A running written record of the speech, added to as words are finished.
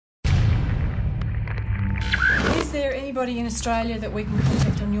Is there anybody in Australia that we can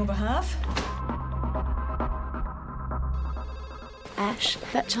contact on your behalf? Ash,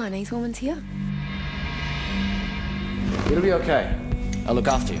 that Chinese woman's here. It'll be okay. I'll look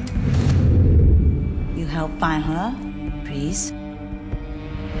after you. You help find her, please.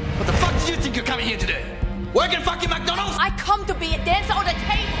 What the fuck do you think you're coming here to do? Work in fucking McDonald's? I come to be a dancer on the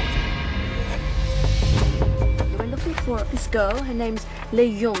table! We're looking for this girl. Her name's Lee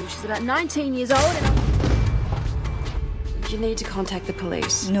Young. She's about 19 years old and... You need to contact the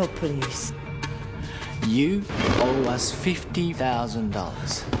police. No police. You owe us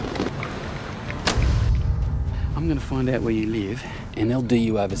 $50,000. I'm gonna find out where you live, and they'll do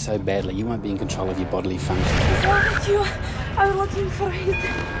you over so badly you won't be in control of your bodily function. What's wrong with you? I'm looking for his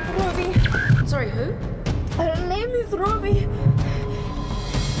Ruby. Sorry, who? Her name is Ruby.